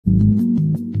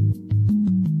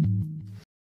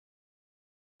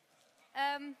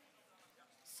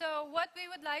So what we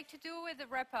would like to do with the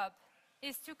wrap-up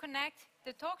is to connect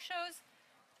the talk shows,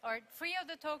 or 3 of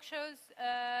the talk shows,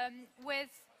 with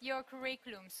your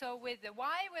curriculum. So with the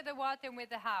why, with the what, and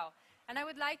with the how. And I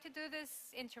would like to do this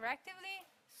interactively,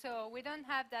 so we don't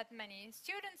have that many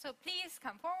students, so please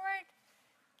come forward.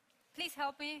 Please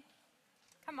help me.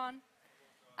 Come on.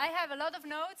 I have a lot of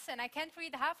notes, and I can't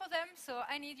read half of them, so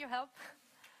I need your help.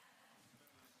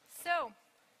 So,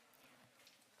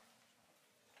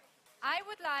 I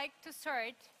would like to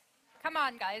start. Come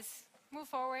on, guys. Move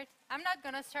forward. I'm not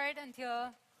going to start until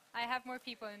I have more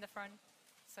people in the front.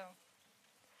 So.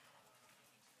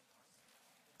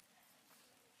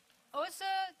 Also,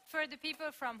 for the people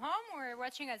from home who are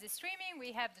watching us streaming,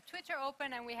 we have the Twitter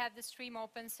open and we have the stream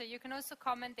open, so you can also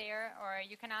comment there or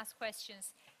you can ask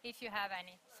questions if you have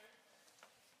any.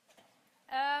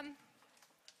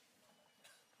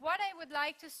 What I would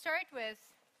like to start with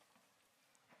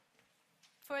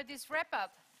for this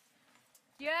wrap-up,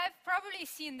 you have probably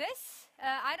seen this.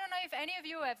 I don't know if any of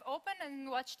you have opened and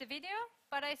watched the video,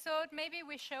 but I thought maybe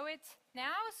we show it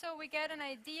now so we get an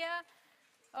idea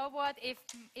of what it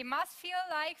must feel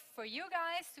like for you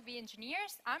guys to be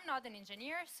engineers. I'm not an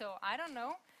engineer, so I don't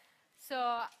know. So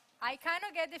I kind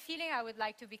of get the feeling I would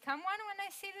like to become one when I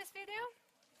see this video.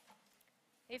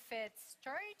 If it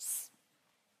starts.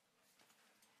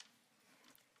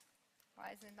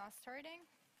 Why is it not starting?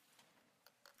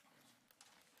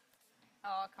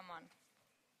 Oh, come on.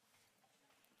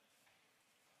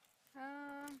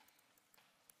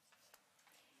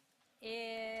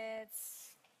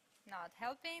 It's not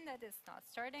helping that it's not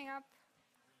starting up.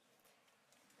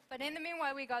 But in the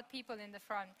meanwhile, we got people in the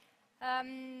front. How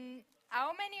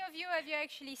many of you have you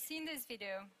actually seen this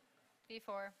video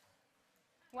before?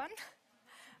 One?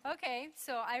 Okay,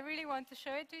 so I really want to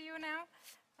show it to you now.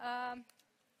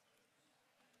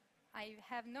 I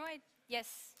have no idea. Yes.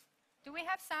 Do we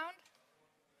have sound?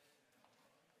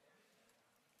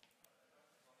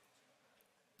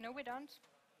 No, we don't.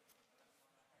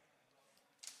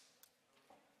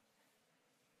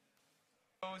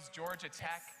 Georgia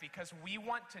Tech because we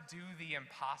want to do the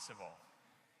impossible.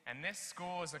 And this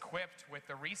school is equipped with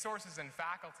the resources and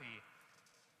faculty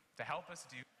to help us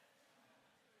do.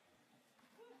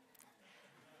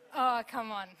 Oh,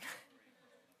 come on.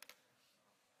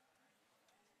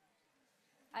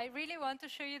 I really want to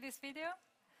show you this video,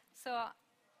 so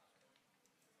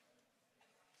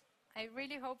I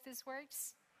really hope this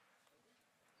works.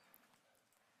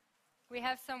 We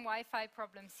have some Wi-Fi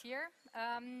problems here.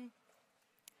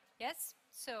 Yes,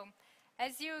 so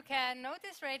as you can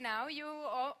notice right now, you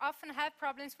often have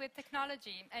problems with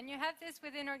technology, and you have this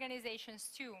within organizations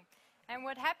too. And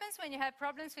what happens when you have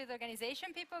problems with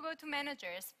organization, people go to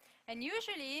managers. And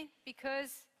usually,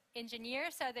 because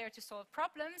engineers are there to solve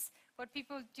problems, what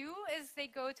people do is they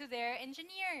go to their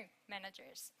engineer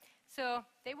managers. So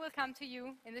they will come to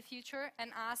you in the future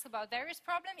and ask about various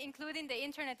problems, including the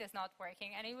internet is not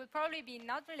working. And it will probably be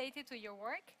not related to your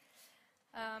work.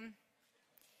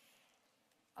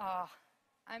 Oh,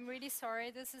 I'm really sorry,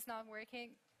 this is not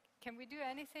working. Can we do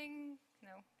anything?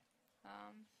 No.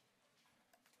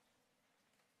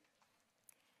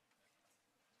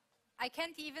 I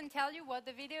can't even tell you what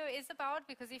the video is about,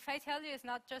 because if I tell you, it's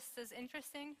not just as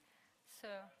interesting. So,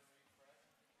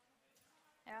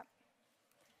 yeah.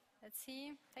 Let's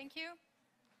see. Thank you.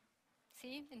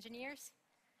 See, engineers,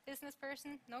 business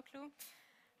person, no clue.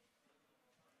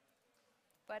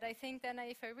 But I think then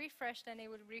if I refresh, then it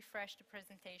will refresh the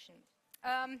presentation.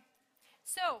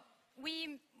 So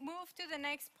we move to the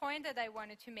next point that I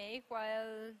wanted to make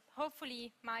while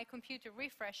hopefully my computer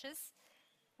refreshes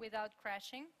without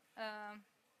crashing.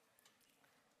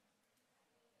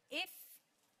 If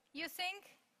you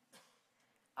think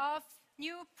of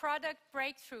new product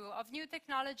breakthrough, of new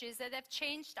technologies that have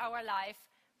changed our life,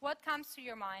 what comes to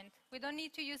your mind? We don't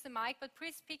need to use the mic, but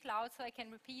please speak loud so I can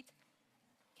repeat.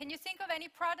 Can you think of any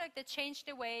product that changed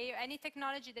the way, or any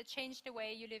technology that changed the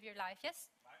way you live your life? Yes?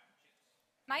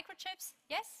 Microchips?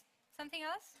 Yes? Something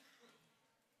else?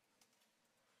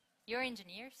 You're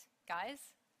engineers, guys.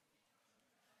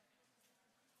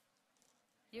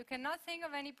 You cannot think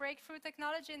of any breakthrough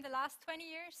technology in the last 20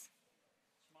 years?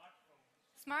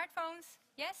 Smartphones. Smartphones?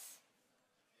 Yes?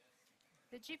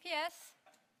 The GPS?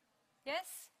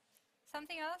 Yes?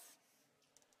 Something else?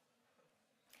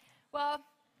 Well,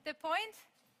 the point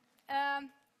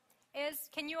is,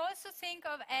 can you also think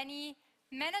of any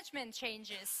management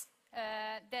changes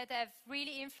that have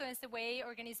really influenced the way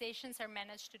organizations are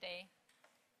managed today?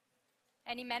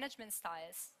 Any management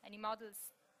styles, any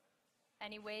models,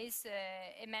 any ways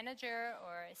a manager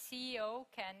or a CEO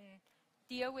can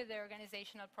deal with their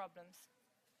organizational problems?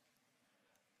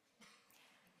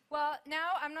 Well,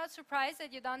 now I'm not surprised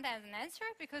that you don't have an answer,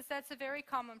 because that's a very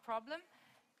common problem.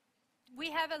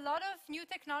 We have a lot of new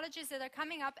technologies that are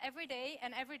coming up every day,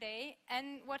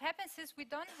 and what happens is we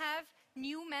don't have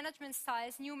new management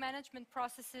styles, new management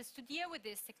processes to deal with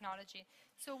this technology.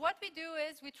 So what we do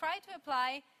is we try to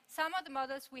apply some of the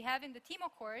models we have in the TEMO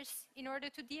course in order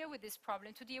to deal with this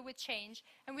problem, to deal with change.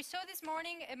 And we saw this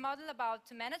morning a model about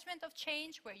the management of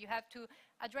change, where you have to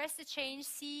address the change,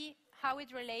 see how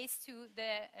it relates to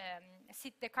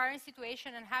the current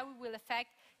situation and how it will affect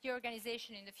your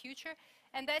organization in the future.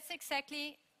 And that's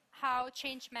exactly how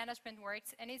change management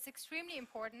works, and it's extremely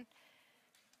important.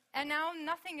 And now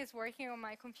nothing is working on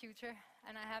my computer,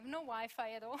 and I have no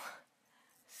Wi-Fi at all.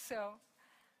 So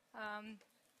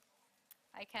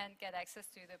I can't get access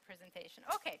to the presentation.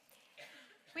 Okay,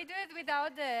 we do it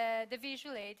without the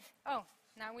visual aid. Oh,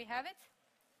 now we have it.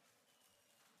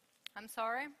 I'm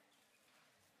sorry.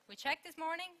 We checked this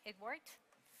morning, it worked.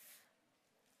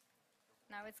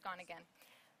 Now it's gone again.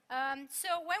 So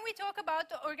when we talk about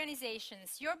the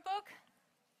organizations, your book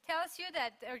tells you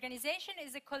that the organization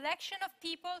is a collection of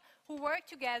people who work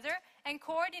together and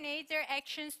coordinate their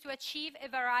actions to achieve a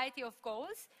variety of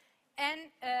goals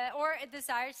and, or a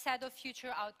desired set of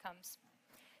future outcomes.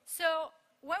 So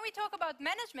when we talk about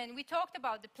management, we talked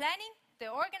about the planning, the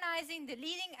organizing, the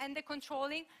leading, and the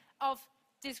controlling of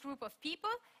this group of people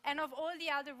and of all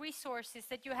the other resources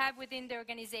that you have within the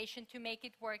organization to make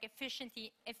it work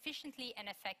efficiently and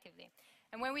effectively.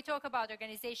 And when we talk about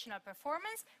organizational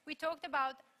performance, we talked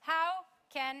about how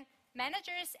can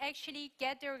managers actually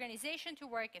get their organization to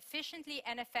work efficiently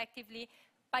and effectively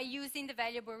by using the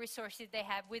valuable resources they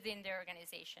have within their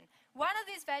organization. One of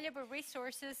these valuable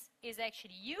resources is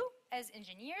actually you as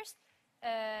engineers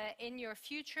in your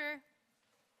future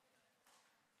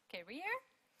career.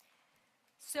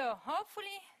 So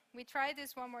hopefully we try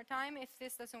this one more time. If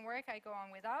this doesn't work, I go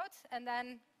on without. And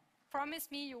then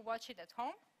promise me you watch it at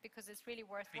home, because it's really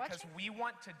worth watching. Because we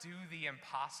want to do the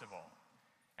impossible.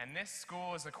 And this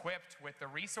school is equipped with the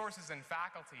resources and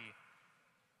faculty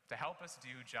to help us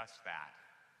do just that.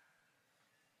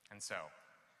 And so,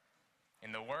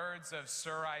 in the words of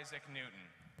Sir Isaac Newton,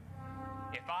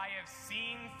 if I have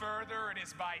seen further, it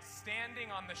is by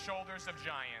standing on the shoulders of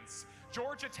giants.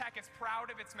 Georgia Tech is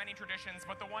proud of its many traditions,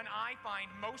 but the one I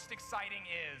find most exciting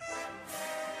is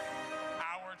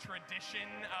our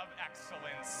tradition of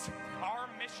excellence.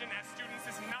 Our mission as students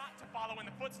is not to follow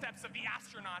in the footsteps of the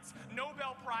astronauts,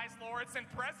 Nobel Prize laureates, and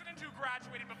presidents who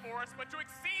graduated before us, but to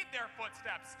exceed their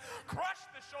footsteps, crush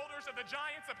the shoulders of the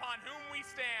giants upon whom we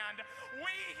stand.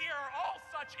 We here are all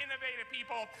such innovative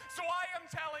people, so I am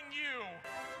telling you,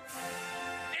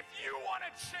 if you want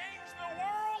to change the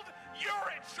world,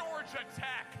 you're at Georgia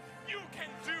Tech. You can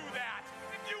do that.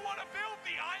 If you want to build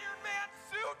the Iron Man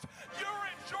suit, you're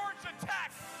at Georgia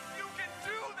Tech. You can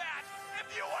do that.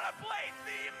 If you want to play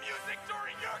theme music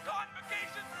during your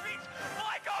convocation speech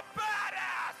like a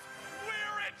badass,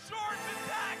 we're at Georgia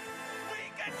Tech. We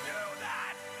can do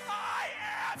that. I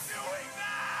am doing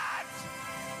that.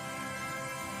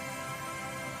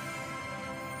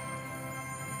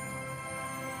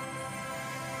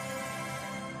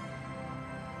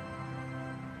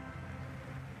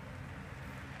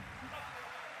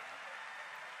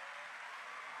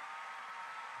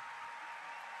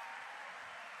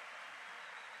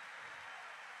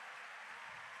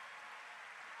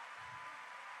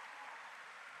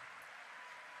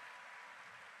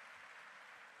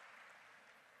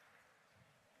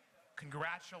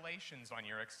 Congratulations on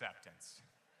your acceptance.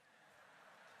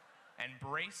 And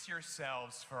brace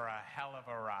yourselves for a hell of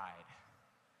a ride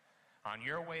on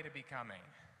your way to becoming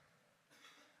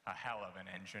a hell of an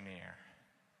engineer.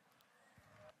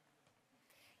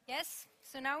 Yes,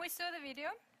 so now we saw the video.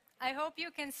 I hope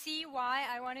you can see why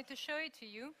I wanted to show it to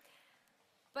you.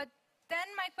 But then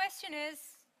my question is,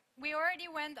 we already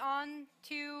went on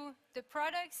to the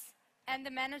products and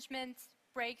the management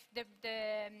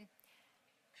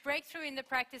breakthrough in the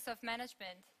practice of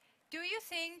management. Do you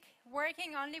think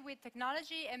working only with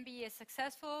technology and be a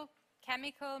successful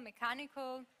chemical,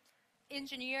 mechanical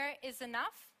engineer is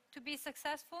enough to be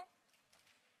successful?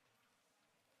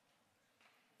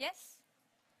 Yes?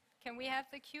 Can we have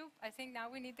the cube? I think now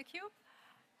we need the cube.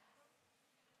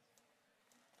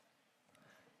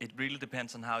 It really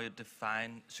depends on how you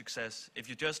define success. If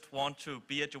you just want to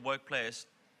be at your workplace,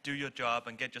 do your job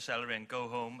and get your salary and go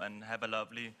home and have a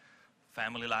lovely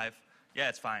family life, yeah,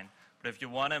 it's fine. But if you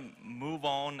want to move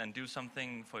on and do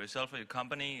something for yourself or your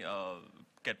company,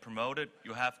 get promoted,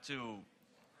 you have to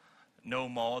know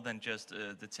more than just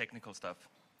the technical stuff.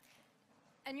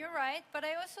 And you're right, but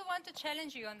I also want to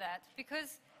challenge you on that,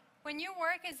 because when you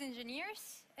work as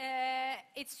engineers,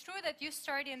 it's true that you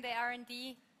start in the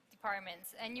R&D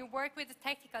departments and you work with the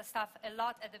technical stuff a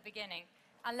lot at the beginning,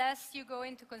 unless you go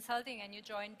into consulting and you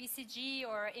join BCG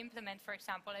or Implement, for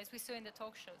example, as we saw in the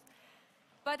talk shows.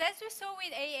 But as we saw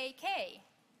with AAK,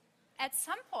 at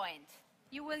some point,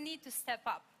 you will need to step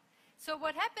up. So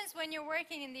what happens when you're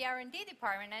working in the R&D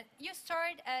department, you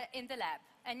start in the lab,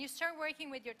 and you start working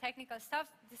with your technical stuff,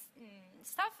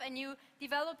 and you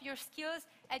develop your skills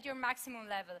at your maximum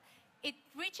level. It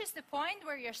reaches the point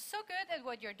where you're so good at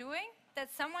what you're doing that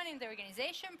someone in the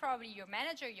organization, probably your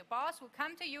manager, your boss, will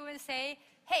come to you and say,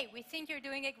 hey, we think you're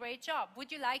doing a great job.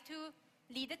 Would you like to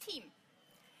lead a team?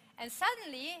 And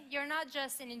suddenly, you're not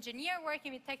just an engineer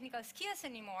working with technical skills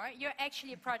anymore, you're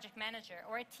actually a project manager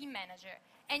or a team manager,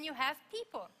 and you have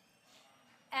people.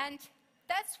 And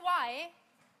that's why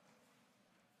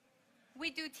we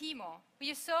do TEMO.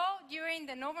 You saw during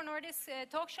the Novo Nordisk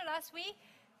talk show last week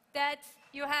that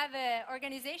you have an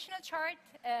organizational chart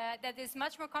that is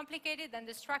much more complicated than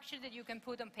the structure that you can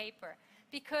put on paper.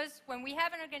 Because when we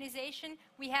have an organization,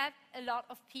 we have a lot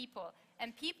of people.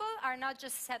 And people are not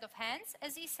just a set of hands,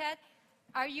 as he said,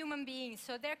 are human beings.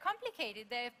 So they're complicated.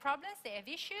 They have problems, they have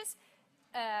issues.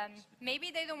 Maybe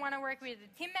they don't want to work with the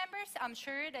team members. I'm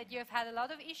sure that you have had a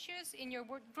lot of issues in your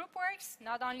group works,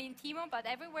 not only in TEMO, but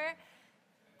everywhere.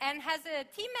 And as a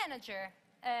team manager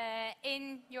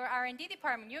in your R&D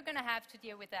department, you're going to have to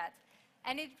deal with that.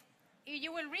 And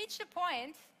you will reach the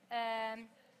point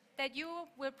that you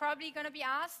will probably going to be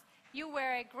asked, you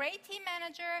were a great team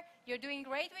manager, you're doing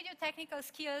great with your technical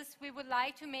skills, we would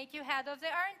like to make you head of the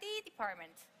R&D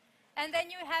department. And then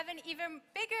you have an even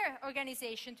bigger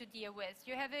organization to deal with.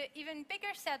 You have an even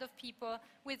bigger set of people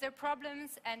with their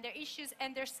problems and their issues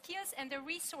and their skills and their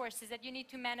resources that you need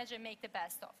to manage and make the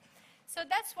best of. So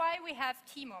that's why we have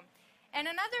TEMO. And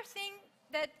another thing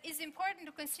that is important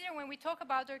to consider when we talk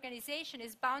about organization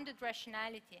is bounded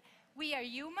rationality. We are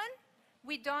human,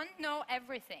 we don't know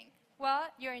everything. Well,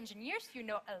 you're engineers, you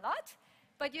know a lot,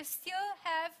 but you still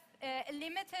have a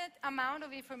limited amount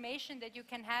of information that you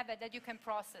can have, that you can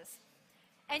process.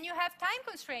 And you have time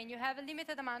constraint, you have a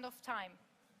limited amount of time.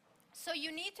 So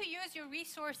you need to use your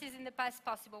resources in the best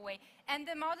possible way. And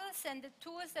the models and the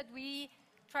tools that we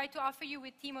try to offer you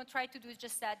with TEMO try to do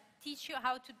just that, teach you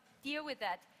how to deal with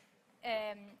that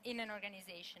in an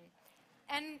organization.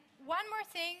 And one more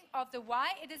thing of the why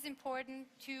it is important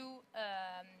to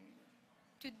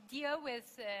deal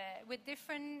with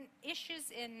different issues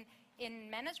in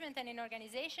management and in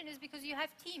organization is because you have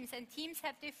teams, and teams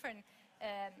have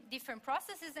different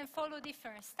processes and follow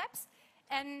different steps.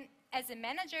 And as a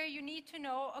manager, you need to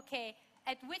know, okay,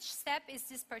 at which step is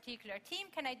this particular team?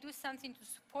 Can I do something to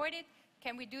support it?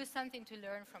 Can we do something to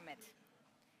learn from it?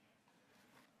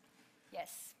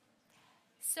 Yes.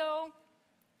 So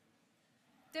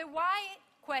the why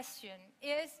question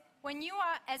is when you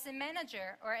are, as a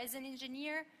manager or as an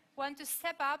engineer, want to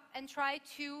step up and try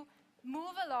to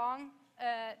move along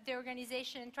the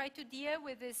organization and try to deal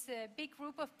with this big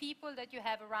group of people that you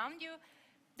have around you,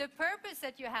 the purpose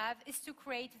that you have is to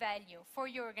create value for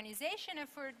your organization and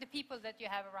for the people that you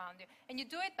have around you. And you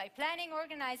do it by planning,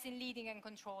 organizing, leading, and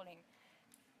controlling.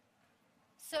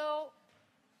 So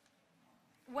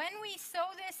when we saw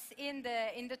this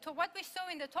what we saw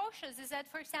in the talk shows is that,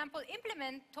 for example,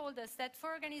 Implement told us that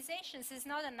for organizations it's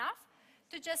not enough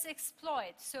to just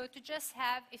exploit. So to just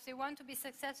have, if they want to be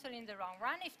successful in the long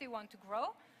run, if they want to grow,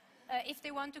 if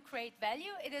they want to create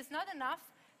value, it is not enough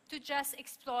to just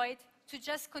exploit, to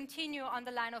just continue on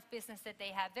the line of business that they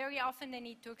have. Very often they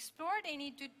need to explore, they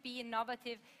need to be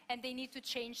innovative, and they need to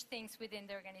change things within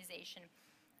the organization.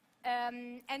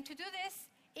 And to do this,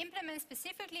 Implement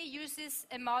specifically uses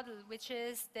a model, which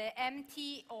is the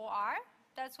MTOR,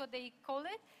 that's what they call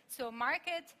it. So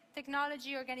market,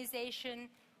 technology, organization,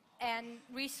 and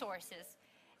resources.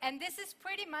 And this is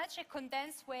pretty much a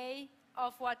condensed way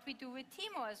of what we do with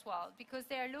TEMO as well, because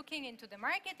they are looking into the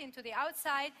market, into the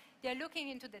outside, they're looking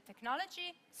into the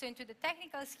technology, so into the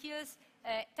technical skills,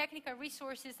 technical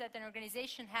resources that an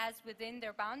organization has within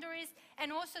their boundaries,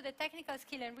 and also the technical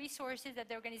skill and resources that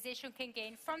the organization can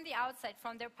gain from the outside,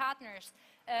 from their partners,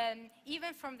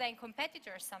 even from their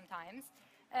competitors sometimes.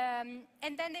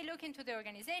 And then they look into the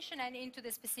organization and into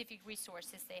the specific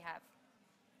resources they have.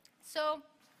 So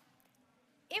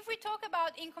if we talk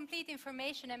about incomplete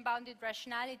information and bounded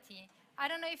rationality, I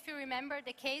don't know if you remember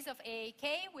the case of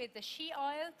AAK with the shea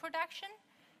oil production.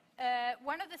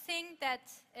 One of the things that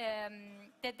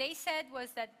they said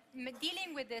was that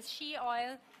dealing with the shea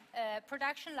oil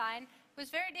production line was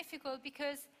very difficult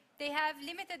because they have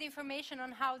limited information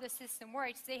on how the system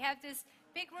works. They have this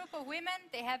big group of women,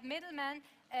 they have middlemen,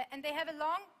 and they have a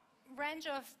long range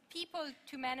of people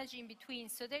to manage in between.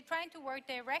 So they're trying to work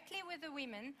directly with the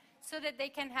women so that they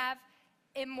can have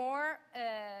a more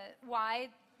wide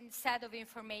set of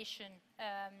information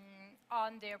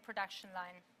on their production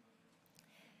line.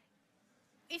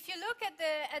 If you look at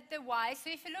the why, so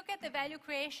if you look at the value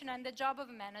creation and the job of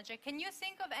a manager, can you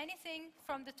think of anything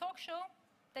from the talk show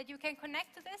that you can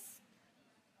connect to this?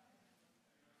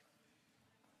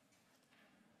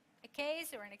 A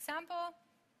case or an example?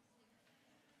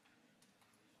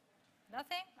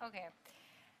 Nothing? Okay.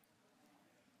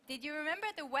 Did you remember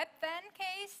the web van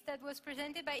case that was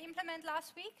presented by Implement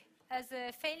last week as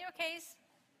a failure case?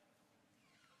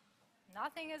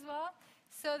 Nothing as well.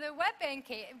 So the web van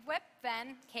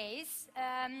case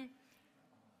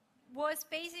was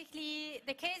basically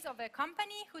the case of a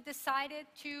company who decided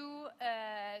to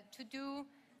do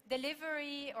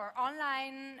delivery or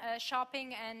online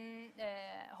shopping and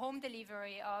home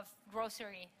delivery of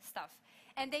grocery stuff.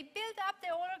 And they built up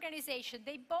their whole organization.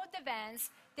 They bought the vans,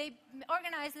 they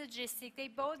organized logistics, they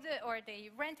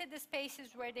rented the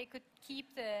spaces where they could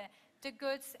keep the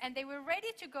goods, and they were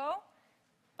ready to go.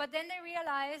 But then they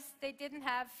realized they didn't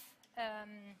have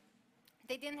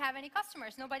any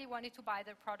customers. Nobody wanted to buy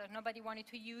their product. Nobody wanted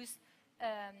to use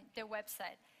their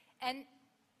website. And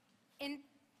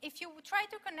if you try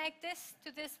to connect this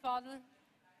to this model,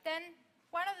 then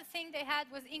one of the things they had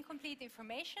was incomplete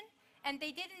information, and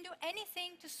they didn't do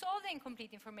anything to solve the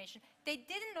incomplete information. They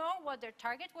didn't know what their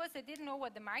target was, they didn't know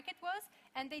what the market was,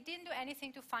 and they didn't do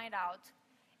anything to find out.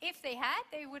 If they had,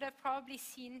 they would have probably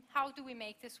seen, how do we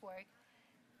make this work?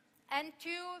 And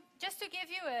just to give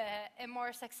you a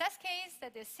more success case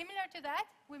that is similar to that,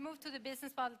 we moved to the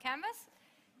business model canvas.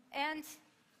 And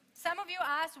some of you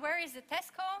asked, where is the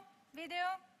Tesco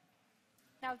video?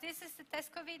 Now this is the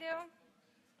Tesco video.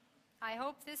 I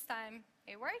hope this time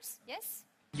it works. Yes?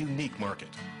 Unique market.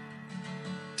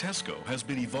 Tesco has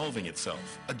been evolving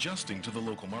itself, adjusting to the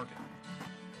local market.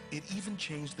 It even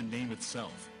changed the name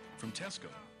itself from Tesco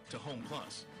to Home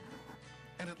Plus.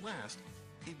 And at last,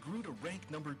 it grew to rank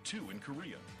number 2 in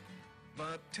Korea.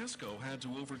 But Tesco had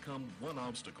to overcome one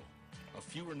obstacle, a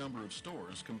fewer number of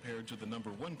stores compared to the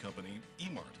number 1 company,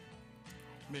 Emart.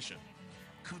 Mission: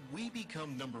 could we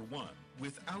become number 1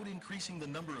 without increasing the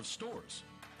number of stores?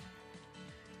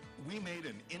 We made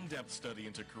an in-depth study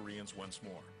into Koreans once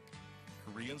more.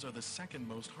 Koreans are the second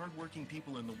most hardworking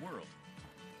people in the world.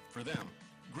 For them,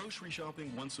 grocery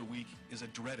shopping once a week is a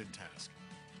dreaded task.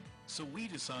 So we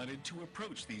decided to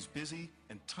approach these busy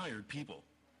and tired people.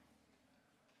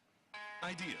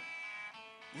 Idea: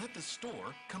 let the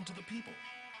store come to the people.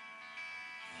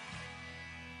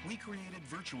 We created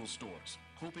virtual stores,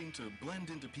 hoping to blend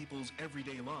into people's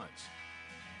everyday lives.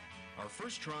 Our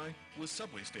first try was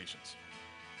subway stations.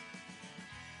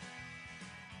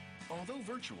 Although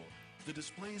virtual, the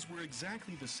displays were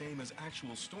exactly the same as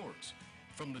actual stores,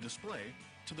 from the display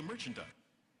to the merchandise.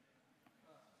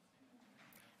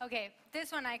 Okay,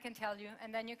 this one I can tell you,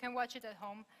 and then you can watch it at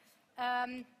home.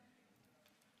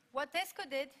 What Tesco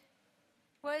did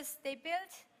was they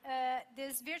built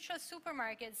these virtual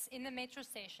supermarkets in the metro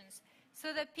stations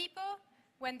so that people,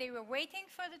 when they were waiting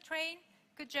for the train,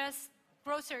 could just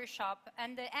grocery shop,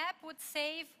 and the app would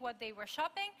save what they were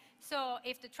shopping. So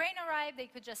if the train arrived, they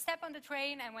could just step on the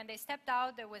train, and when they stepped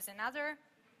out, there was another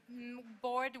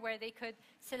board where they could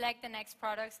select the next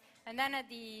products. And then at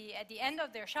the end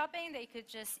of their shopping, they could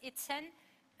just hit send.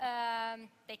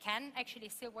 They can, actually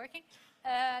still working.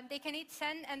 They can hit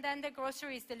send, and then the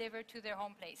grocery is delivered to their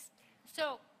home place.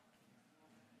 So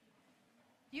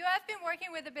you have been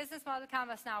working with the business model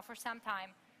canvas now for some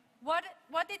time. What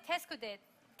did Tesco did?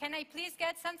 Can I please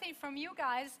get something from you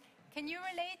guys? Can you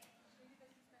relate?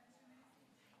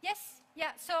 Yes,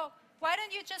 yeah, so why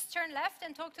don't you just turn left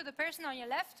and talk to the person on your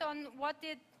left on what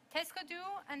did Tesco do,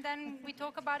 and then we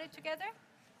talk about it together?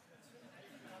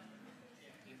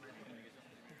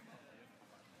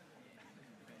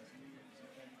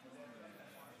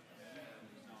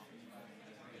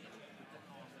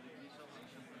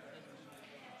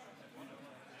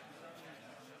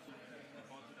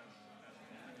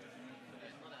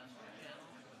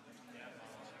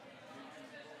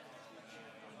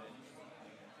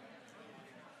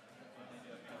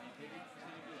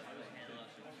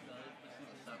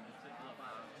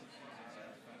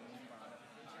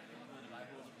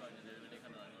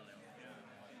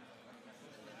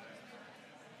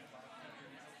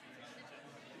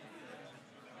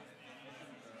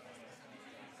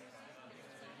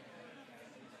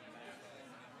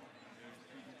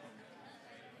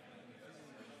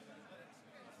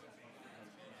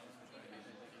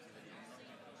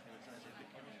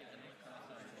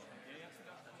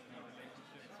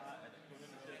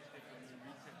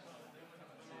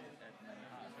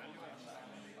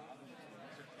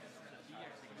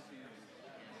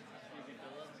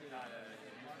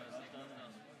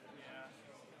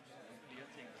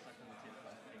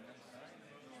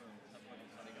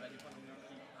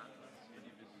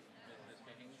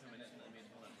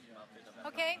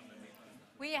 Okay.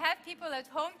 We have people at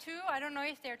home too. I don't know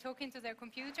if they're talking to their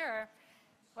computer or,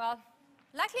 well,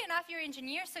 luckily enough you're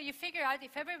engineers, so you figure out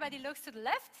if everybody looks to the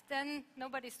left, then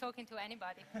nobody's talking to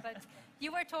anybody. But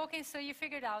you were talking, so you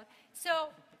figured out. So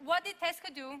what did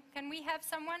Tesco do? Can we have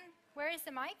someone? Where is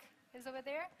the mic? Is over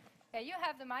there? Yeah, you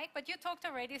have the mic, but you talked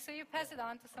already, so you pass it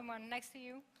on to someone next to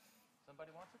you.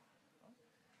 Somebody wants it?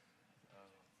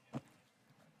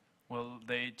 Well,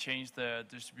 they changed the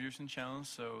distribution channels,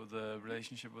 so the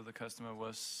relationship with the customer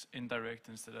was indirect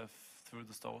instead of through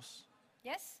the stores.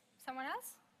 Yes? Someone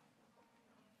else?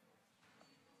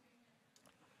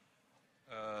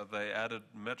 They added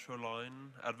Metro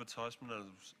Line advertisement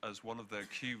as one of their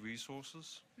key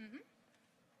resources. Mm-hmm.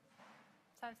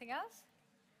 Something else?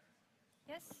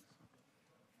 Yes?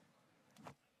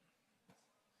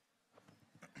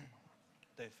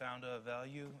 They found a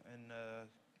value in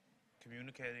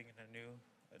communicating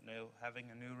in having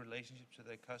a new relationship to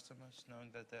their customers,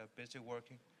 knowing that they're busy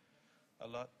working a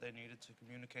lot. They needed to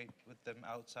communicate with them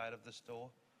outside of the store.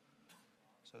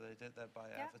 So they did that by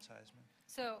advertisement.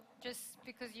 So just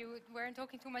because you weren't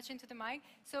talking too much into the mic,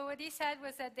 so what he said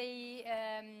was that they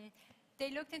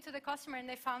looked into the customer and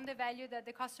they found the value that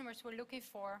the customers were looking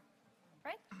for,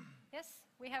 right? Yes,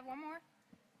 we have one more.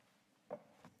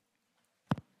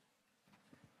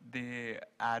 They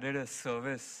added a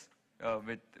service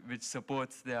which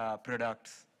supports their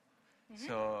products. Mm-hmm.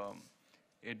 So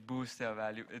it boosts their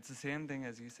value. It's the same thing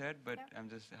as you said, but I'm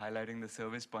just highlighting the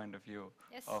service point of view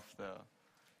of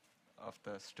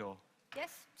the store.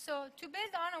 Yes, so to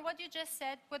build on what you just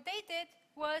said, what they did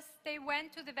was they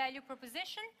went to the value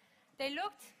proposition. They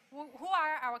looked who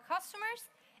are our customers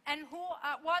and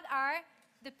what are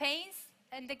the pains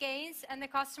and the gains and the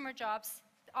customer jobs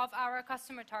of our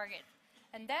customer target.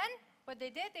 And then what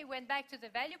they did, they went back to the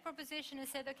value proposition and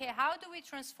said, okay, how do we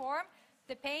transform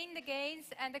the pain, the gains,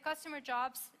 and the customer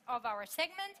jobs of our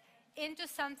segment into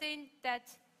something that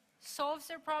solves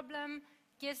their problem,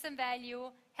 gives them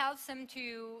value, helps them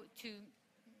to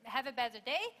have a better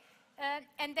day.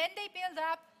 And then they build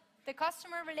up the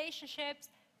customer relationships.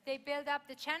 They build up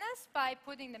the channels by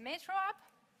putting the metro up.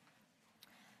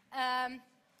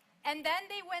 And then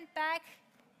they went back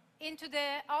into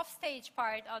the offstage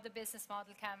part of the business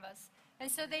model canvas.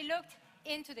 And so they looked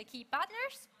into the key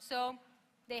partners. So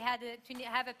they had to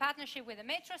have a partnership with a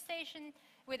metro station,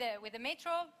 with a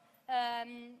metro.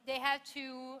 They had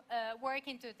to work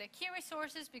into the key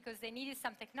resources because they needed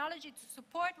some technology to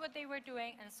support what they were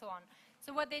doing and so on.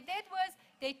 So what they did was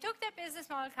they took their business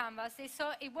model canvas. They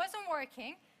saw it wasn't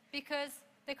working because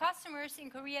the customers in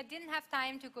Korea didn't have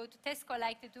time to go to Tesco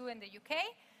like they do in the UK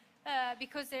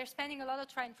because they're spending a lot of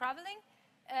time traveling.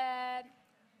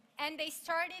 And they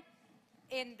started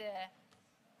in the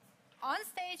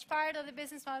on-stage part of the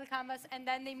business model canvas, and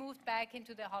then they moved back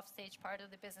into the off-stage part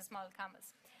of the business model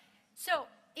canvas. So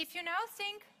if you now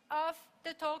think of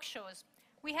the talk shows,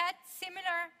 we had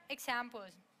similar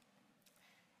examples.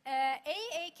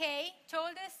 AAK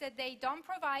told us that they don't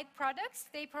provide products,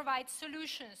 they provide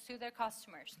solutions to their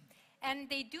customers. And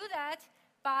they do that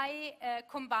by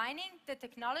combining the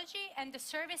technology and the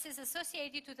services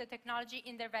associated to the technology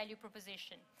in their value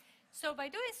proposition. So by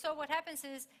doing so, what happens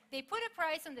is they put a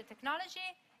price on the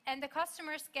technology and the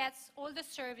customers get all the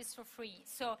service for free.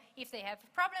 So if they have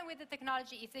a problem with the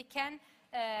technology, if they can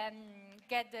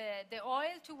get the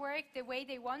oil to work the way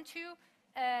they want to,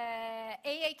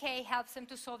 AAK helps them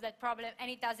to solve that problem,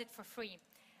 and it does it for free.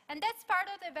 And that's part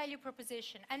of the value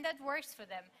proposition, and that works for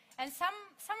them. And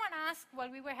someone asked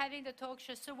while we were having the talk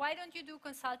show, so why don't you do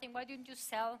consulting? Why don't you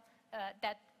sell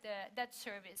that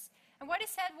service? And what he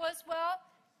said was, well,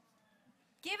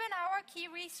 given our key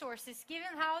resources,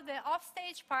 given how the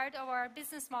offstage part of our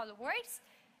business model works,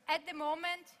 at the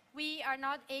moment, we are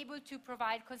not able to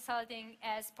provide consulting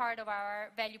as part of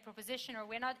our value proposition, or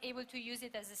we're not able to use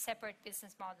it as a separate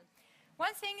business model.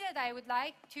 One thing that I would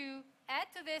like to add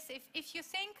to this, if you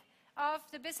think of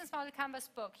the Business Model Canvas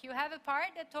book, you have a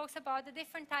part that talks about the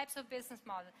different types of business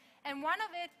model. And one of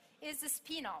it is the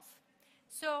spin-off.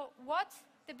 So what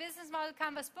the Business Model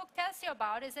Canvas book tells you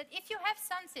about is that if you have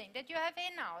something that you have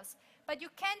in-house, but you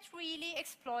can't really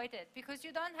exploit it because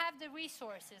you don't have the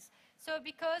resources, so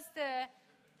because the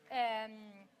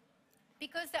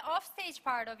offstage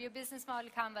part of your Business Model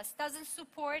Canvas doesn't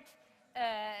support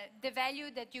the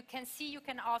value that you can see you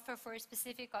can offer for a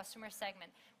specific customer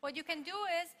segment, what you can do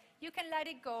is you can let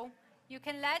it go. You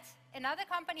can let another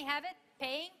company have it,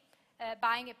 paying,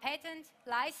 buying a patent,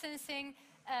 licensing.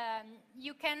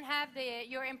 You can have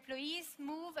your employees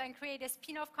move and create a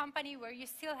spin-off company where you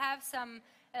still have some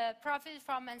profit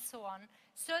from and so on,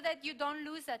 so that you don't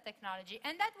lose that technology.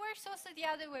 And that works also the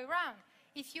other way around.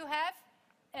 If you have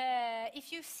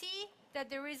if you see that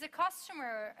there is a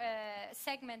customer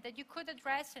segment that you could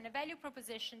address and a value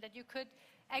proposition that you could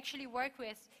actually work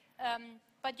with,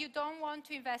 but you don't want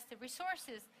to invest the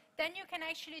resources, then you can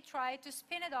actually try to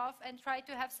spin it off and try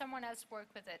to have someone else work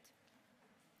with it.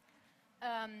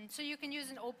 So you can use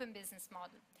an open business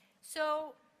model.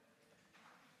 So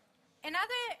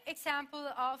another example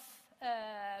of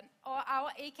our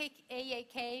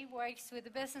AAK works with the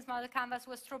business model canvas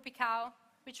was Tropical,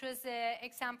 which was the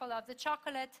example of the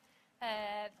chocolate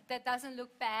that doesn't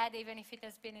look bad even if it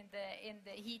has been in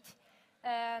the heat.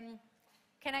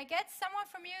 Can I get someone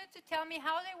from you to tell me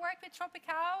how they work with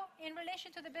Tropical in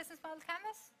relation to the business model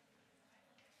canvas?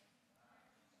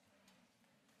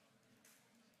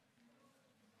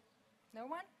 No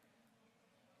one?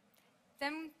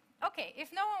 Then, okay,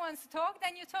 if no one wants to talk,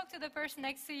 then you talk to the person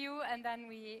next to you and then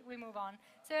we move on.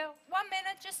 So 1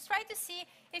 minute, just try to see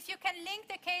if you can link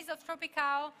the case of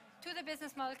Tropical to the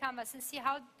business model canvas and see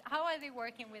how are they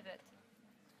working with it.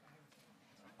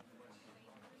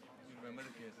 You remember the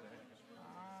case, right?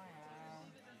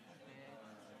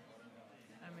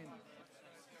 I mean,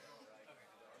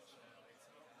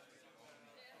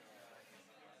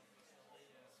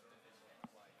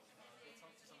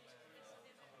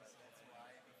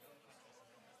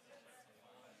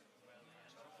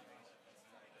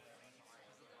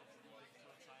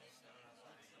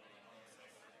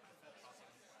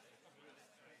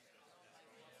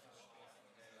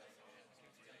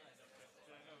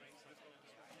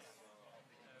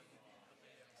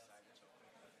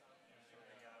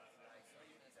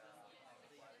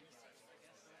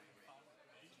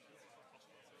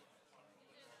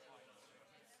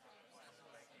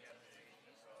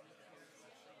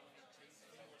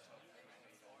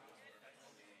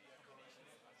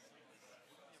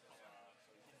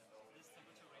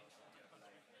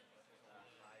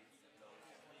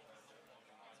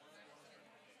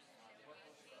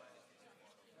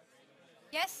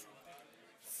 Yes?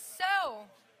 So,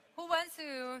 who wants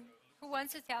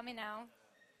to tell me now?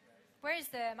 Where is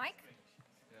the mic?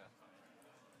 yeah.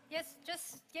 Yes,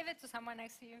 just give it to someone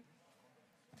next to you.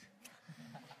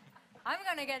 I'm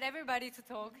going to get everybody to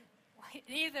talk,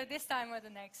 either this time or the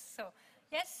next. So,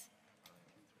 yes?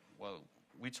 Well,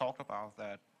 we talked about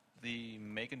that they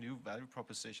make a new value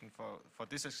proposition for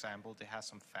this example. They have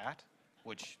some fat,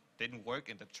 which didn't work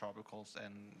in the tropicals,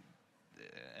 and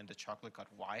the chocolate got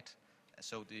white.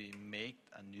 So they make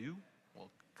a new, well,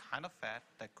 kind of fat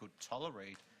that could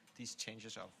tolerate these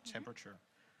changes of temperature,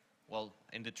 well,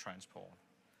 in the transport.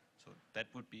 So that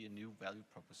would be a new value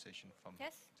proposition from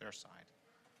their side.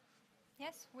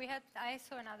 Yes, I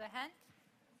saw another hand.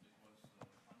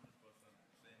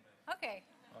 Okay.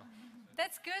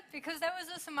 That's good, because that was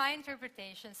also my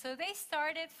interpretation. So they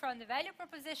started from the value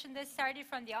proposition, they started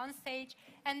from the on-stage,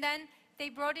 and then they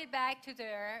brought it back to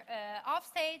their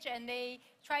off-stage, and they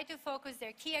tried to focus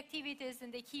their key activities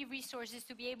and the key resources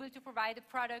to be able to provide a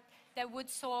product that would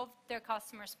solve their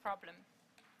customer's problem.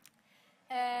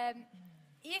 And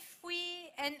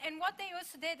what they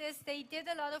also did is they did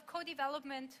a lot of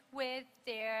co-development with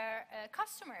their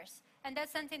customers. And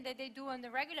that's something that they do on a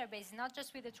regular basis, not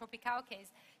just with the Tropical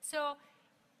case. So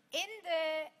in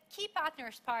the key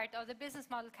partners part of the business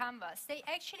model canvas, they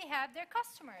actually have their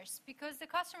customers, because the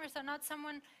customers are not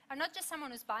just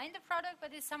someone who's buying the product,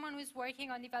 but it's someone who's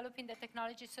working on developing the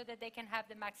technology so that they can have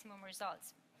the maximum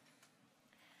results.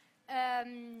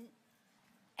 And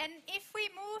if we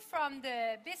move from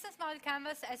the business model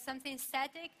canvas as something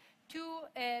static to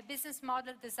a business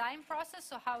model design process,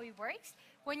 so how it works,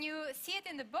 when you see it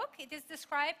in the book, it is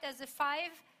described as a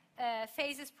 5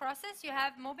 phases process. You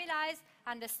have mobilize,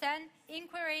 understand,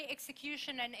 inquiry,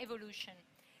 execution, and evolution.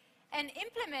 And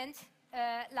Implement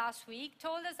last week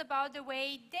told us about the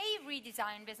way they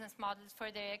redesign business models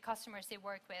for the customers they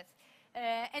work with.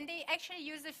 And they actually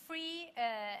use a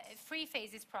free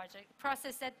phases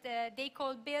process that they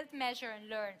call build, measure, and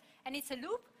learn. And it's a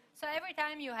loop. So every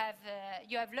time you have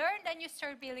learned, then you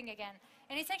start building again.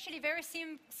 And it's actually very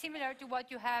similar to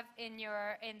what you have in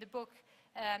the book.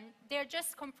 They're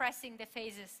just compressing the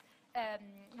phases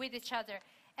with each other.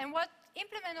 And what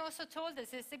Implement also told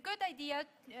us is a good idea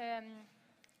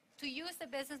to use the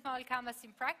business model canvas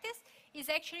in practice is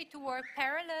actually to work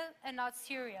parallel and not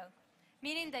serial.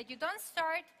 Meaning that you don't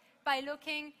start by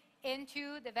looking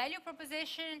into the value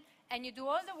proposition and you do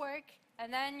all the work,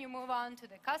 and then you move on to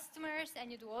the customers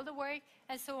and you do all the work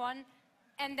and so on.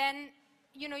 And then,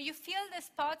 you fill the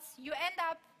spots, you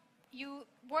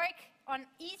work on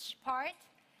each part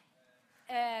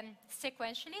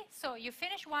sequentially. So you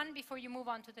finish one before you move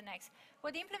on to the next.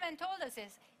 What Implement told us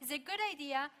is it's a good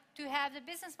idea to have the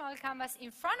business model canvas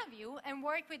in front of you and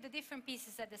work with the different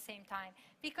pieces at the same time,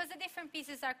 because the different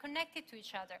pieces are connected to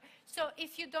each other. So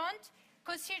if you don't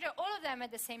consider all of them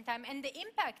at the same time and the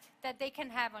impact that they can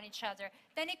have on each other,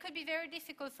 then it could be very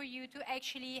difficult for you to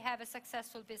actually have a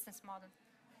successful business model.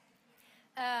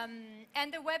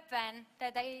 And the web van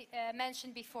that I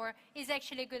mentioned before is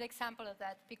actually a good example of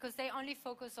that, because they only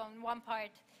focus on one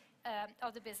part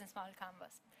of the business model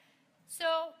canvas.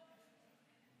 So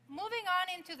moving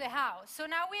on into the how. So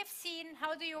now we have seen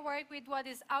how do you work with what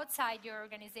is outside your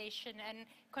organization and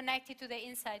connect it to the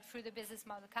inside through the business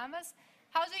model canvas.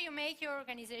 How do you make your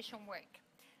organization work?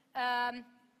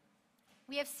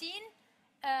 We have seen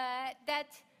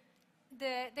that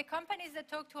the companies that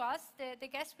talked to us, the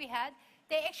guests we had,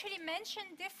 they actually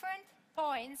mentioned different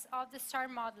points of the STAR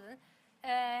model,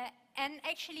 and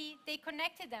actually they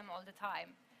connected them all the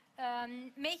time,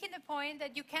 making the point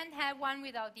that you can't have one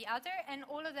without the other, and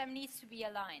all of them needs to be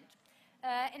aligned.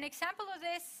 An example of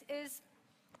this is,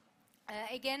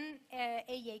 again,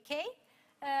 AAK,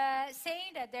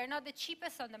 saying that they're not the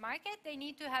cheapest on the market. They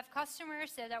need to have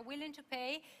customers that are willing to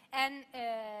pay, and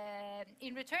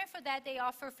in return for that, they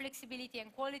offer flexibility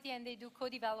and quality, and they do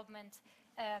co-development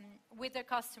with their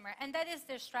customer. And that is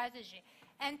their strategy.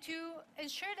 And to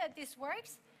ensure that this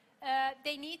works,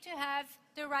 they need to have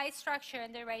the right structure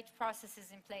and the right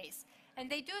processes in place.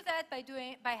 And they do that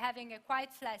by having a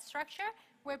quite flat structure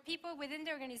where people within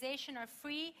the organization are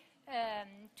free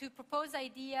to propose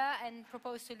ideas and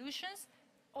propose solutions,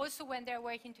 also when they're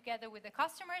working together with the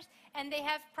customers, and they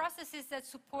have processes that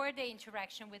support the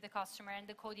interaction with the customer and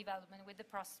the co-development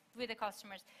with the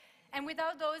customers. And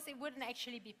without those, it wouldn't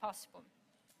actually be possible.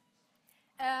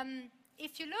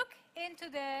 If we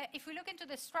look into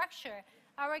the structure,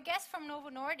 our guest from Novo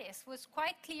Nordisk was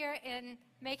quite clear in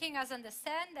making us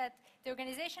understand that the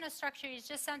organizational structure is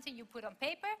just something you put on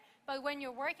paper, but when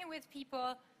you're working with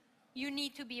people, you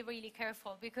need to be really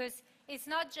careful, because it's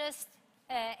not just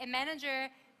a manager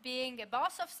being a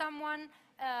boss of someone,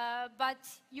 but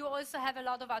you also have a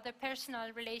lot of other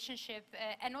personal relationship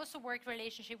and also work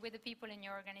relationship with the people in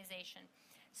your organization.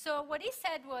 So what he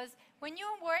said was, when you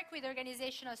work with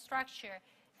organizational structure,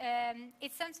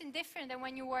 it's something different than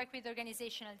when you work with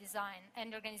organizational design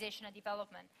and organizational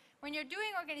development. When you're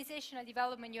doing organizational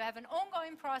development, you have an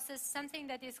ongoing process, something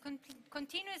that is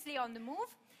continuously on the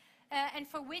move, and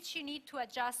for which you need to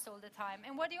adjust all the time.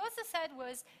 And what he also said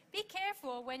was, be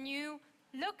careful when you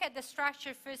look at the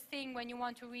structure first thing when you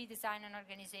want to redesign an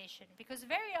organization, because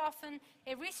very often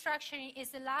a restructuring is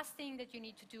the last thing that you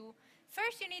need to do.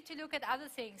 First, you need to look at other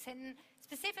things, and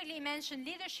specifically he mentioned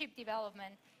leadership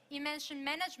development, he mentioned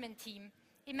management team,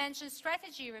 he mentioned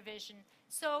strategy revision.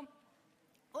 So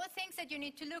all things that you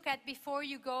need to look at before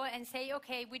you go and say,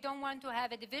 okay, we don't want to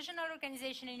have a divisional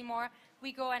organization anymore,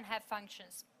 we go and have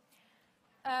functions.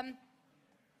 And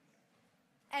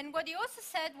what he also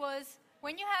said was,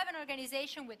 when you have an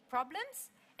organization with problems,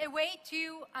 a way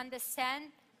to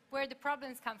understand where the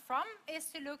problems come from is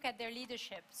to look at their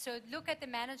leadership. So look at the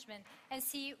management and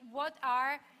see what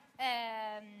are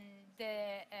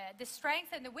the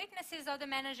strengths and the weaknesses of the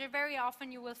manager. Very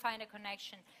often you will find a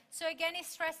connection. So again, he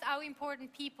stressed how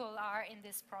important people are in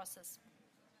this process.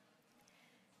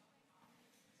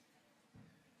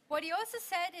 What he also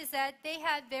said is that they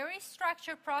had very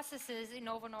structured processes in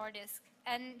Novo Nordisk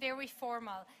and very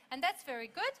formal. And that's very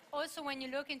good, also when you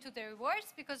look into the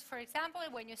rewards, because, for example,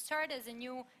 when you start as a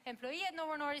new employee at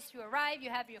Novo Nordisk, you arrive, you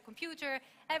have your computer,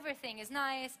 everything is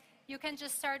nice, you can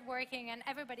just start working and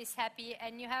everybody's happy,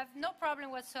 and you have no problem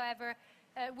whatsoever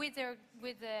with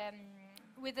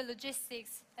the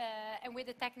logistics and with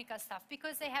the technical stuff,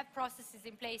 because they have processes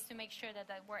in place to make sure that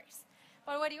that works.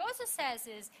 But what he also says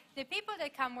is, the people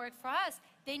that come work for us,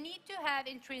 they need to have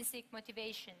intrinsic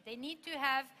motivation. They need to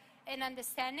have an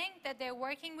understanding that they're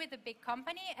working with a big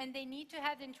company, and they need to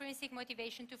have the intrinsic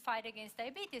motivation to fight against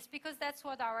diabetes, because that's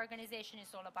what our organization is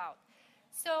all about.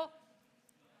 So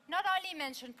not only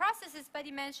mentioned processes, but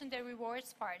he mentioned the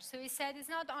rewards part. So he said it's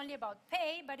not only about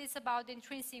pay, but it's about the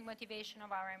intrinsic motivation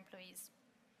of our employees.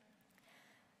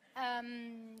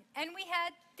 And we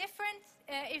had different,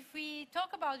 if we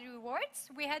talk about rewards,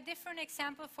 we had different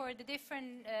examples for the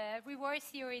different reward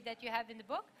theory that you have in the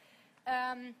book.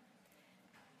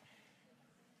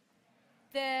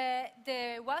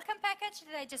 The welcome package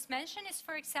that I just mentioned is,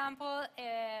 for example,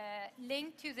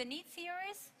 linked to the need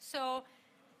theories. So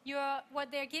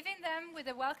what they're giving them with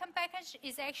the welcome package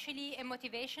is actually a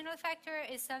motivational factor,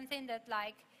 is something that,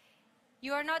 like,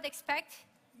 you are not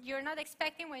you're not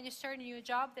expecting when you start a new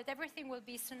job that everything will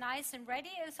be so nice and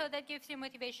ready, and so that gives you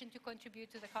motivation to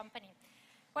contribute to the company.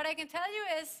 What I can tell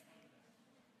you is,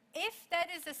 if that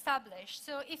is established,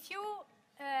 so if you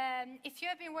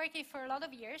have been working for a lot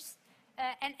of years,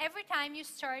 and every time you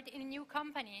start in a new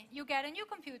company, you get a new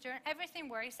computer, everything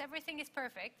works, everything is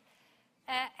perfect,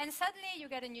 and suddenly you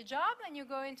get a new job and you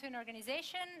go into an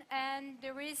organization and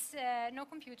there is no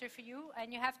computer for you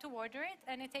and you have to order it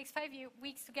and it takes 5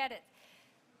 weeks to get it.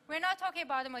 We're not talking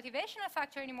about a motivational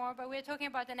factor anymore, but we're talking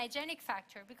about an hygienic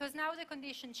factor, because now the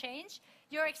condition changed.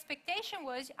 Your expectation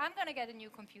was, I'm going to get a new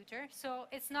computer, so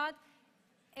it's not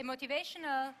a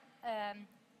motivational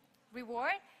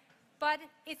reward, but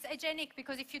it's hygienic,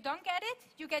 because if you don't get it,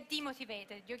 you get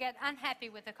demotivated, you get unhappy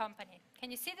with the company. Can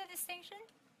you see the distinction?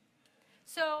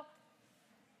 So,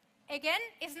 again,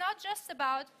 it's not just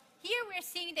about, here we're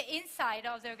seeing the inside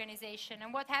of the organization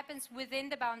and what happens within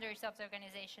the boundaries of the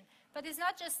organization. But it's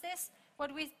not just this.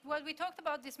 What we talked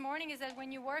about this morning is that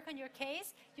when you work on your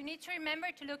case, you need to remember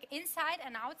to look inside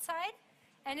and outside,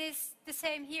 and it's the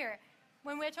same here.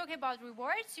 When we're talking about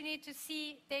rewards, you need to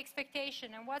see the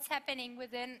expectation and what's happening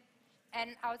within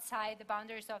and outside the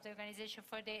boundaries of the organization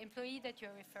for the employee that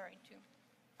you're referring to.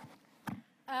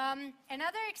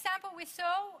 Another example we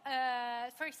saw,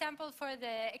 for example, for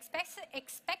the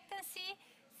expectancy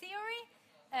theory,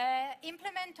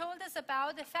 Implement told us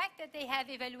about the fact that they have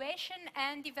evaluation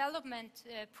and development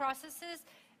processes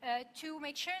to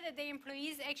make sure that the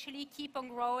employees actually keep on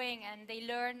growing and they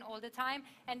learn all the time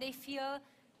and they feel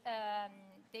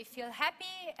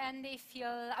happy and they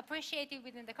feel appreciated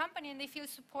within the company and they feel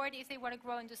support if they want to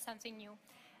grow and do something new.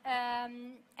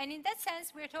 And in that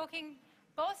sense, we're talking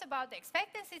both about the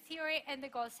expectancy theory and the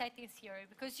goal setting theory,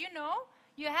 because you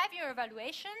have your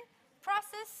evaluation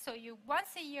process, so you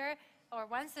once a year or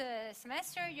once a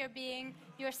semester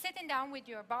you're sitting down with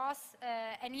your boss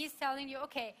and he's telling you,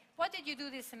 okay, what did you do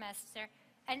this semester?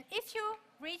 And if you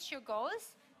reach your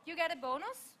goals, you get a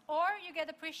bonus or you get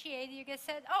appreciated, you get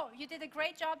said, oh, you did a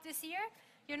great job this year.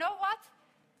 You know what?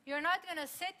 You're not going to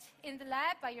sit in the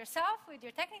lab by yourself with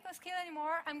your technical skill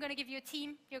anymore. I'm going to give you a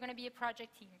team. You're going to be a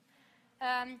project team.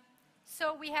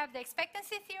 So we have the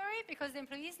expectancy theory, because the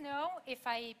employees know if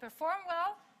I perform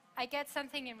well, I get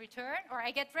something in return, or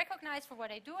I get recognized for what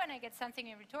I do and I get something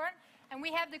in return. And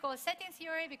we have the goal setting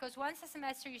theory, because once a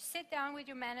semester you sit down with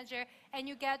your manager and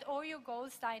you get all your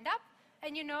goals lined up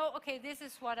and you know, okay, this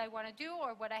is what I want to do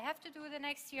or what I have to do the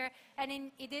next year.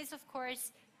 And it is, of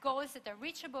course, goals that are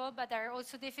reachable but are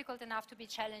also difficult enough to be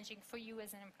challenging for you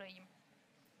as an employee.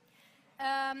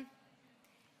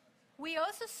 We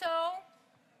also saw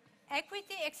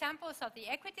examples of the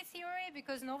equity theory,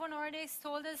 because Novo Nordisk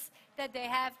told us that they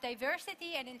have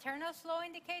diversity and internal flow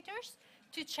indicators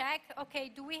to check,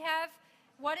 okay,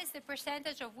 what is the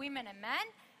percentage of women and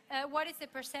men? What is the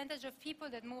percentage of people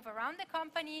that move around the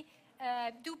company?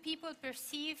 Do people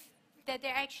perceive that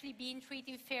they're actually being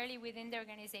treated fairly within the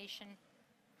organization?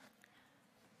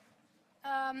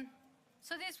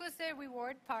 So this was the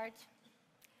reward part.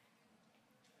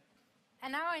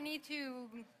 And now I need to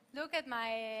look at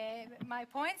my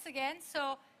points again.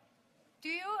 So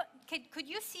could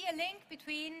you see a link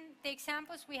between the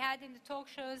examples we had in the talk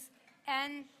shows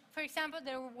and, for example,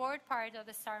 the reward part of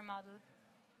the STAR model?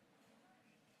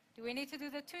 Do we need to do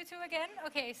the 2-2 again?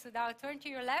 Okay, so now turn to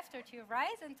your left or to your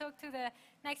right and talk to the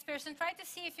next person. Try to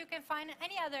see if you can find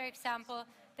any other example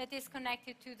that is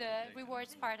connected to the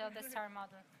rewards part of the STAR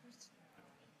model.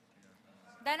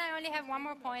 Then I only have one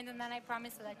more point and then I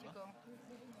promise to let you go.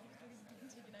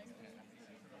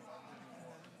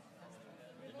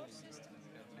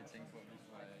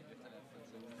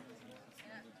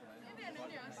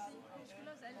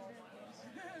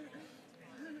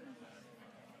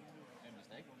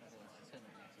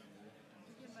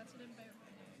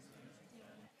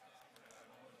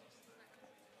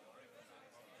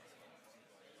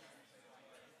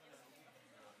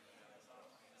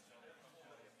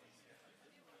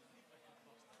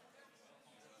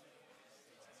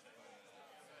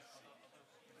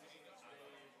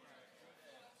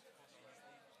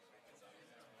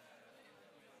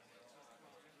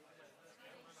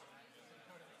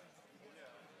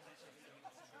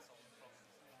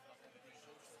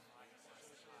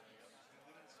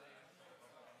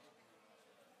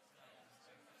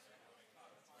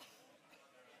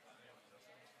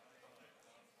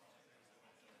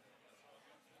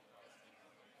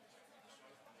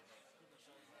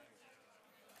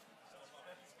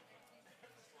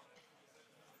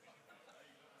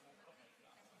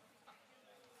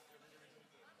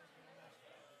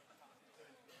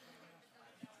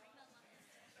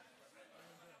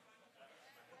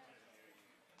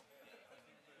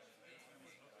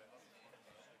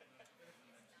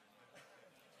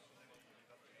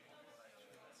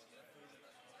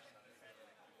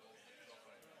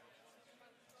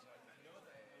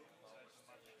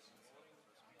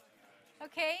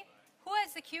 Okay, who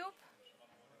has the cube?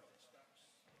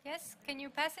 Yes, can you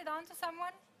pass it on to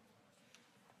someone?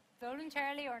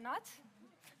 Voluntarily or not?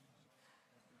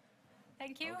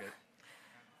 Thank you. Okay.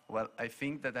 Well, I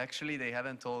think that actually they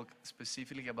haven't talked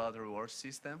specifically about the reward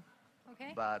system,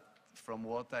 Okay. but from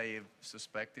what I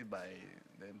suspected by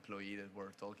the employee that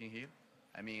we're talking here,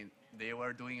 I mean, they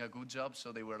were doing a good job,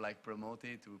 so they were like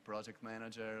promoted to project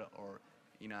manager or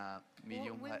in a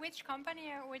medium. Which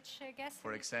company or which guest?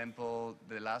 For example,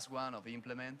 the last one of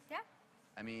Implement. Yeah.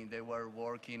 I mean, they were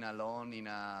working alone in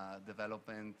a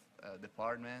development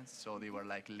department, so they were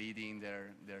like leading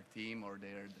their team or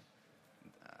their.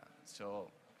 So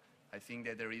I think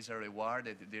that there is a reward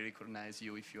that they recognize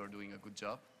you if you're doing a good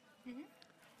job. Mm-hmm.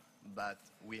 But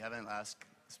we haven't asked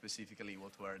specifically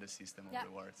what were the system of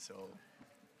rewards, so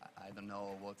I don't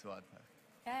know what to add.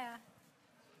 Yeah.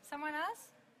 Someone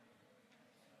else?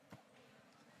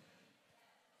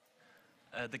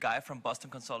 The guy from Boston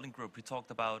Consulting Group, he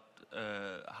talked about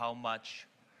how much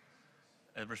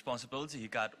responsibility he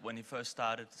got when he first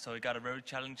started. So he got a very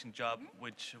challenging job,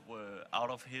 which were out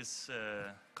of his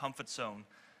comfort zone.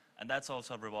 And that's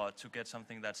also a reward, to get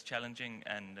something that's challenging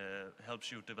and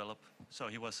helps you develop. So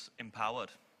he was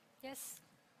empowered. Yes,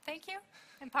 thank you.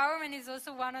 Empowerment is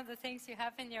also one of the things you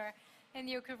have in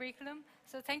your curriculum.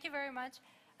 So thank you very much.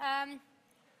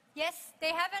 Yes,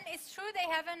 they haven't, it's true they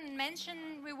haven't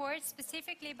mentioned rewards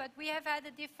specifically, but we have had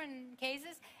different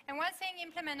cases. And one thing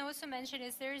Implement also mentioned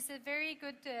is there is a very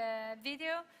good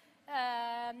video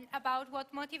about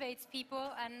what motivates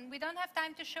people. And we don't have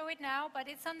time to show it now, but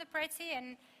it's on the Prezi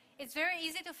and it's very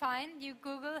easy to find. You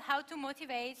Google how to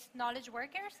motivate knowledge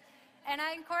workers. And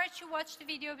I encourage you to watch the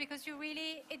video because it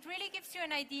really gives you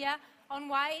an idea on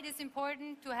why it is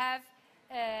important to have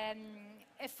a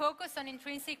focus on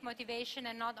intrinsic motivation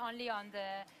and not only on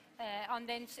the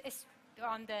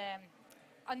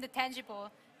tangible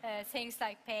things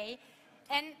like pay.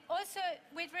 And also,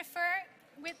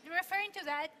 referring to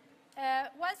that,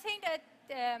 one thing that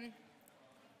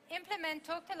Implement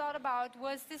talked a lot about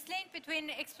was this link between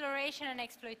exploration and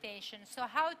exploitation. So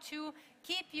how to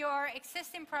keep your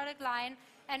existing product line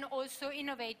and also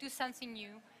innovate, do something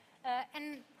new.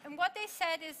 And what they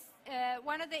said is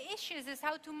one of the issues is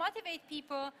how to motivate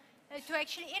people to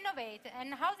actually innovate.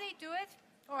 And how they do it,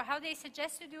 or how they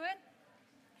suggest to do it,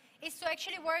 is to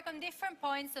actually work on different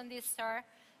points on this star.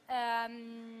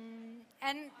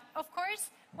 And of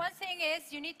course, one thing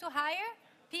is you need to hire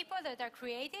people that are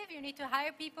creative. You need to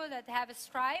hire people that have a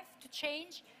strive to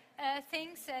change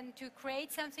things and to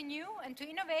create something new and to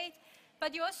innovate.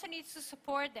 But you also need to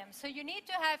support them. So you need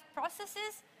to have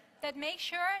processes that make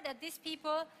sure that these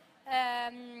people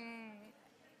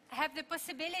have the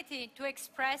possibility to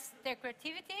express their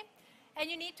creativity, and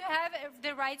you need to have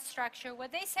the right structure.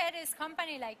 What they said is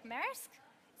company like Maersk,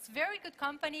 it's a very good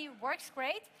company, works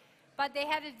great, but they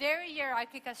have a very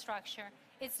hierarchical structure.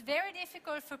 It's very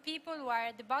difficult for people who are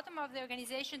at the bottom of the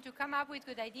organization to come up with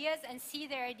good ideas and see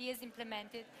their ideas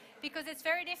implemented, because it's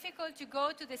very difficult to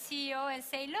go to the CEO and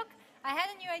say, look, I had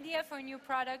a new idea for a new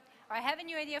product, or I have a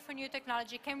new idea for new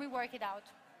technology, can we work it out?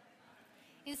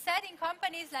 Instead, in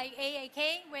companies like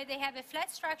AAK, where they have a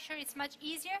flat structure, it's much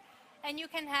easier, and you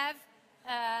can have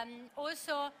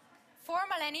also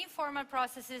formal and informal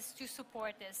processes to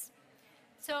support this.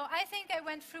 So I think I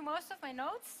went through most of my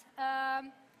notes.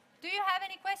 Do you have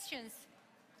any questions?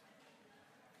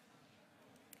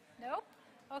 Nope?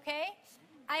 Okay.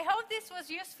 I hope this was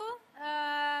useful.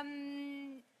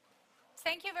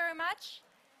 Thank you very much.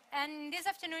 And this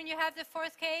afternoon you have the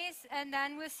fourth case, and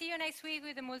then we'll see you next week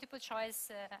with the multiple choice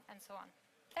and so on.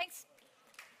 Thanks.